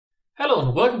Hello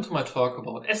and welcome to my talk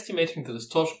about estimating the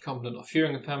distortion component of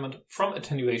hearing impairment from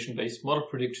attenuation-based model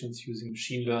predictions using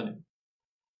machine learning.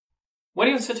 When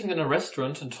you're sitting in a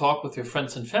restaurant and talk with your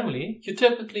friends and family, you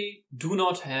typically do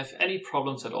not have any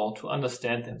problems at all to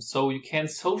understand them, so you can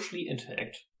socially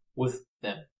interact with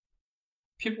them.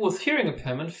 People with hearing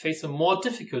impairment face a more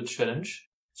difficult challenge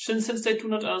since they do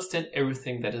not understand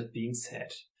everything that is being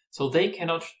said, so they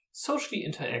cannot socially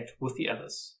interact with the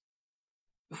others.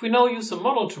 If we now use a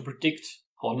model to predict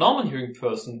how a normal hearing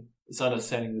person is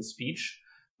understanding the speech,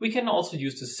 we can also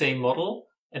use the same model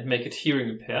and make it hearing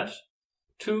impaired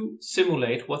to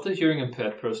simulate what the hearing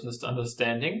impaired person is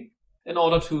understanding in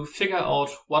order to figure out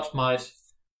what might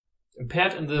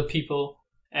impaired in the people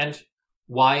and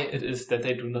why it is that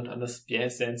they do not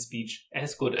understand speech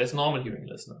as good as normal hearing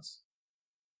listeners.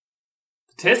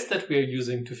 The test that we are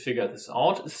using to figure this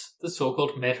out is the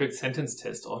so-called matrix sentence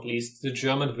test, or at least the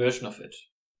German version of it.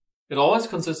 It always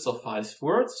consists of 5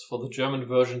 words. For the German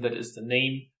version, that is the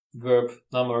name, verb,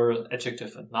 numeral,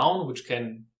 adjective, and noun, which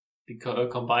can be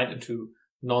combined into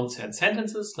nonsense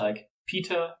sentences like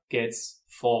Peter gets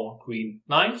 4 green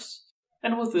knives.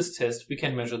 And with this test, we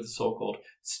can measure the so-called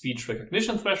speech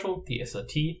recognition threshold, the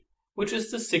SRT, which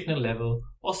is the signal level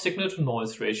or signal to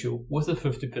noise ratio with a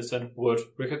 50% word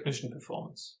recognition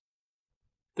performance.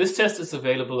 This test is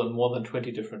available in more than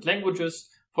 20 different languages,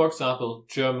 for example,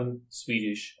 German,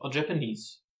 Swedish, or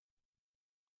Japanese.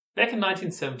 Back in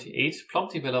 1978, Plumb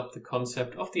developed the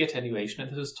concept of the attenuation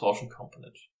and the distortion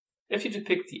component. If you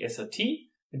depict the SRT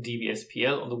in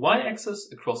dBSPL on the y-axis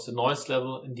across the noise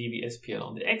level in dBSPL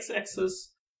on the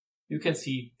x-axis, you can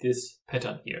see this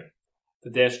pattern here. The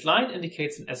dashed line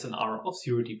indicates an SNR of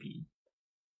 0 dB.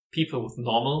 People with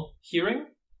normal hearing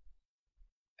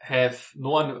have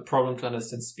no problem to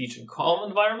understand speech in calm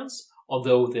environments,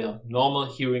 although their normal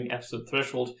hearing absolute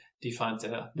threshold defines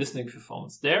their listening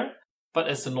performance there. But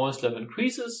as the noise level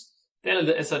increases, then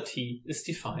the SRT is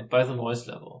defined by the noise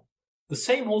level. The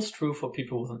same holds true for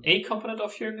people with an A component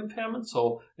of hearing impairment,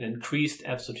 so an increased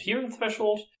absolute hearing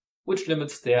threshold, which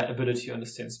limits their ability to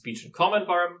understand speech in calm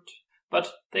environment,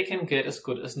 but they can get as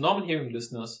good as normal hearing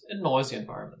listeners in noisy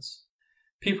environments.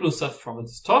 People who suffer from a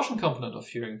distortion component of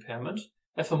hearing impairment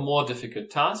have a more difficult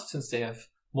task since they have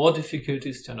more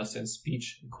difficulties to understand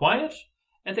speech in quiet,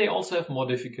 and they also have more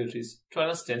difficulties to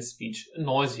understand speech in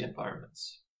noisy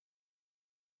environments.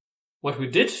 What we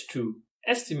did to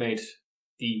estimate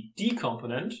the D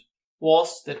component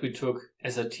was that we took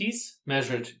SRTs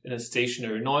measured in a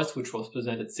stationary noise which was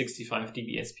presented at 65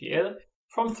 dBSPL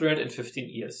from 315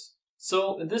 ears.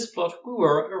 So in this plot we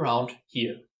were around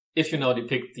here. If you now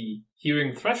depict the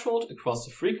hearing threshold across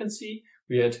the frequency,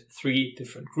 we had 3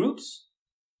 different groups.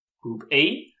 Group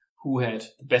A, who had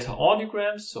the better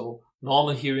audiograms, so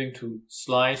normal hearing to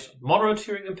slight moderate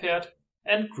hearing impaired,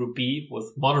 and Group B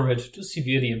with moderate to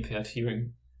severely impaired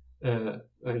hearing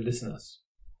listeners.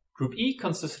 Group E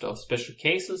consisted of special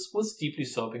cases with deep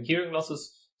disturbing hearing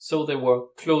losses, so they were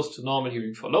close to normal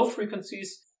hearing for low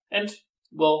frequencies and,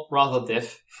 rather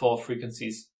deaf for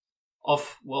frequencies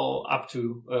of, up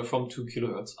to from 2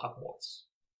 kHz upwards.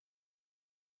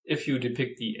 If you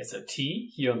depict the SRT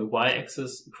here on the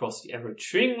y-axis across the average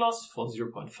hearing loss for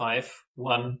 0.5,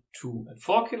 1, 2, and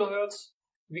 4 kHz,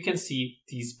 we can see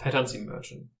these patterns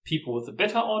emerging. People with the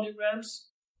better audiograms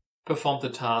performed the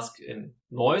task in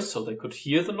noise, so they could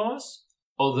hear the noise,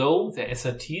 although their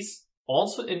SRTs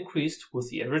also increased with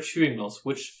the average hearing loss,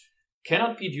 which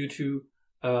cannot be due to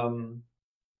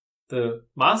the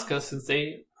masker since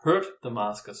they heard the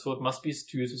masker, so it must be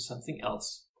due to something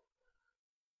else.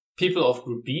 People of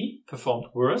Group B performed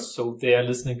worse, so their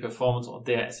listening performance or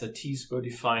their SRTs were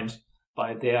defined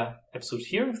by their absolute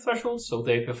hearing threshold, so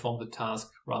they performed the task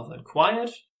rather than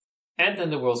quiet. And then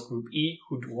there was Group E,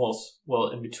 who was,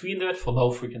 in between that. For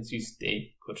low frequencies,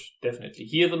 they could definitely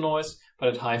hear the noise, but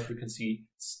at high frequencies,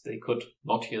 they could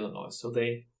not hear the noise, so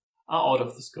they are out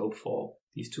of the scope for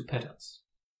these 2 patterns.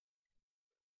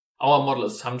 Our model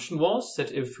assumption was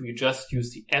that if we just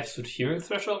use the absolute hearing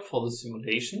threshold for the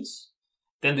simulations,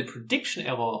 then the prediction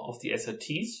error of the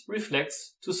SRTs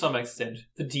reflects, to some extent,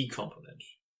 the D component.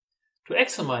 To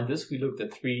examine this, we looked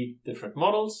at 3 different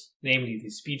models, namely the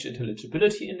Speech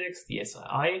Intelligibility Index, the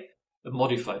SII, a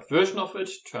modified version of it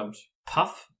termed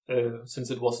PUF, since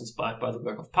it was inspired by the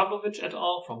work of Pavlovich et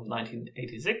al. From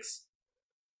 1986,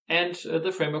 and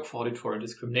the Framework for Auditory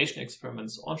Discrimination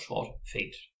Experiments, on short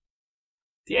FADE.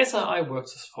 The SII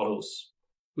works as follows.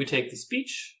 We take the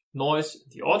speech, noise,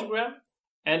 and the audiogram,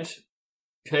 and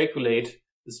calculate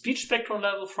the speech spectrum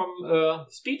level from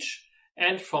speech,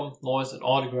 and from noise and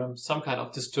audiogram some kind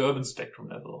of disturbance spectrum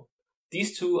level.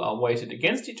 These 2 are weighted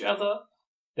against each other,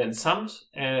 then summed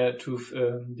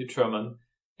to determine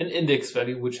an index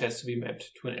value which has to be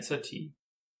mapped to an SRT.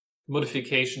 The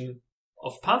modification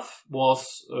of PAF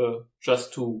was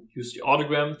just to use the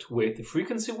audiogram to weight the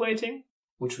frequency weighting,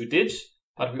 which we did,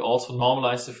 but we also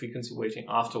normalized the frequency weighting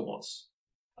afterwards.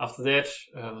 After that,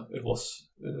 it was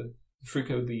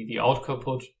the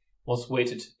output was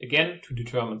weighted again to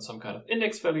determine some kind of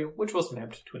index value, which was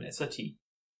mapped to an SRT.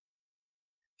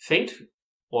 FATE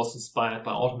was inspired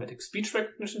by automatic speech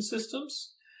recognition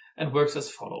systems and works as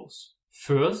follows.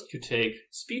 First, you take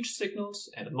speech signals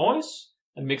and a noise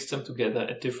and mix them together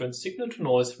at different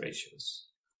signal-to-noise ratios.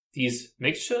 These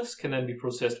mixtures can then be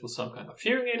processed with some kind of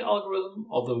hearing aid algorithm,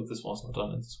 although this was not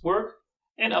done in this work,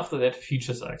 and after that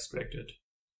features are extracted.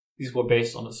 These were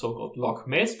based on a so-called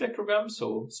log-Mail spectrogram,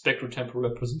 so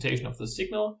spectrotemporal representation of the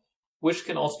signal, which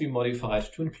can also be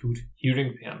modified to include hearing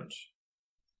impairment.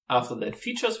 After that,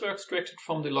 features were extracted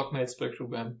from the log-Mail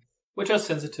spectrogram, which are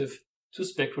sensitive to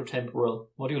spectrotemporal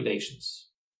modulations.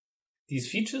 These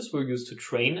features were used to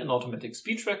train an automatic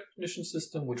speech recognition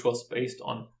system, which was based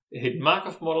on a hidden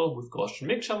Markov model with Gaussian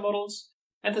mixture models,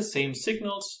 and the same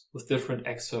signals with different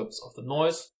excerpts of the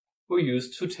noise were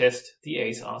used to test the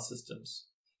ASR systems.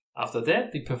 After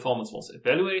that, the performance was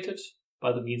evaluated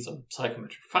by the means of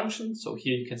psychometric functions. So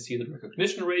here you can see the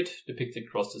recognition rate depicted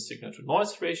across the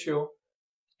signal-to-noise ratio.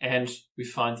 And we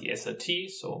find the SRT,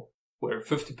 so where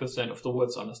 50% of the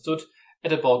words understood,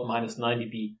 at about minus 9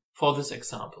 dB for this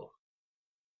example.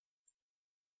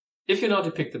 If you now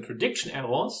depict the prediction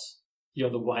errors here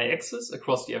on the y-axis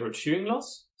across the average hearing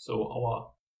loss, so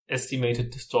our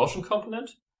estimated distortion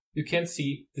component, you can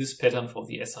see this pattern for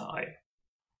the SRI.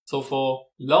 So for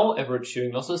low average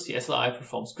hearing losses, the SRI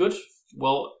performs good,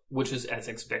 well, which is as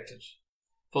expected.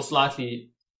 For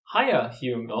slightly higher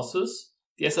hearing losses,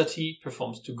 the SRT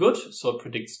performs too good, so it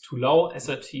predicts too low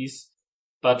SRTs,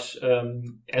 but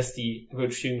as the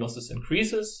average hearing losses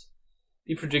increases,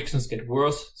 the predictions get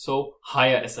worse, so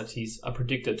higher SRTs are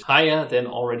predicted, higher than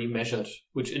already measured,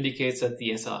 which indicates that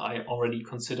the SRI already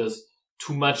considers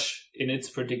too much in its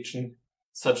prediction,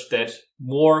 such that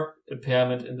more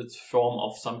impairment in the form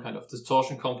of some kind of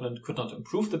distortion component could not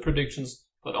improve the predictions,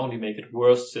 but only make it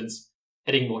worse, since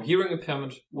adding more hearing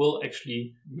impairment will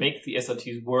actually make the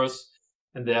SRTs worse,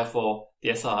 and therefore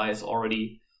the SRI is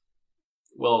already,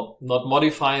 well, not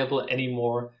modifiable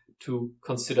anymore to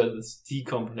consider this D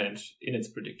component in its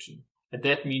prediction. And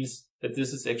that means that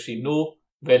this is actually no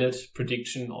valid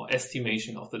prediction or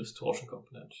estimation of the distortion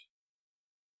component.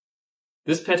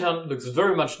 This pattern looks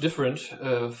very much different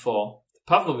for the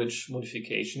Pavlovich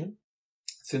modification,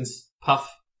 since PAF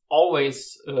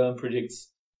always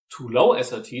predicts too low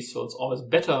SRTs, so it's always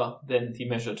better than the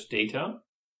measured data.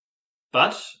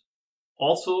 But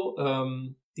also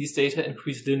these data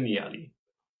increase linearly.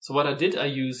 So what I did, I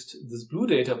used these blue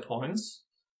data points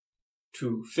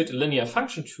to fit a linear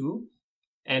function to,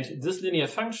 and this linear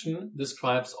function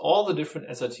describes all the different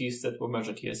SRTs that were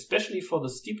measured here, especially for the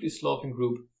steeply sloping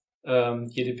group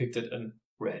here depicted in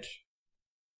red.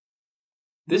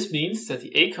 This means that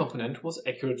the A component was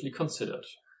accurately considered.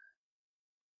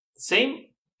 The same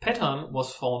pattern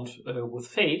was found with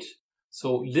FATE,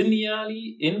 so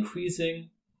linearly increasing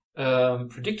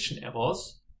prediction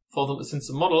errors for them, since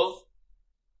the model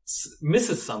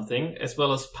misses something, as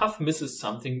well as PAF misses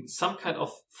something, some kind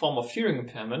of form of hearing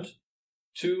impairment,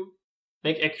 to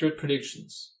make accurate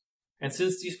predictions. And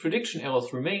since these prediction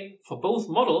errors remain for both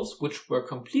models, which were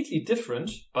completely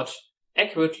different, but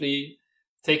accurately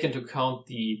take into account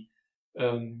the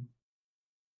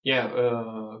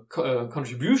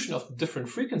contribution of the different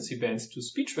frequency bands to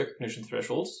speech recognition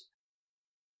thresholds,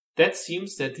 that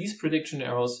seems that these prediction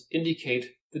errors indicate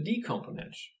the D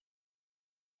component.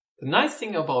 The nice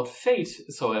thing about FATE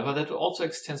is, however, that it also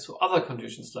extends to other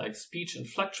conditions like speech and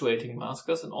fluctuating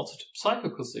maskers, and also to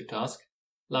psychoacoustic tasks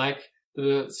like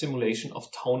the simulation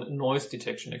of tone and noise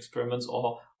detection experiments,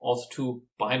 or also to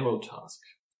binaural tasks.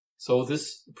 So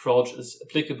this approach is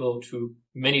applicable to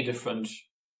many different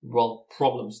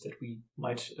problems that we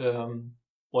might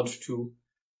want to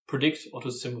predict or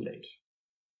to simulate.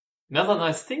 Another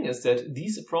nice thing is that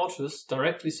these approaches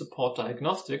directly support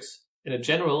diagnostics in a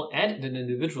general and in an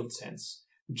individual sense.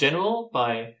 General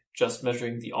by just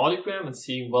measuring the audiogram and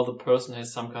seeing whether the person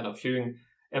has some kind of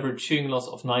average hearing loss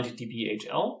of 90 dB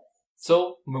HL.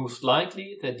 So most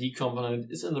likely the D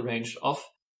component is in the range of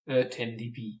 10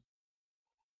 dB.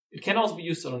 It can also be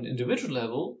used on an individual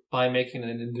level by making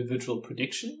an individual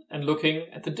prediction and looking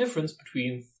at the difference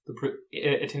between the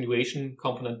attenuation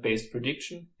component based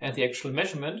prediction and the actual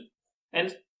measurement,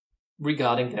 and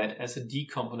regarding that as a D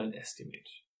component estimate.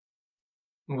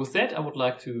 And with that, I would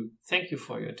like to thank you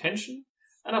for your attention.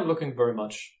 and I'm looking very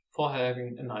much for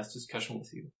having a nice discussion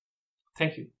with you.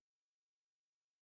 Thank you.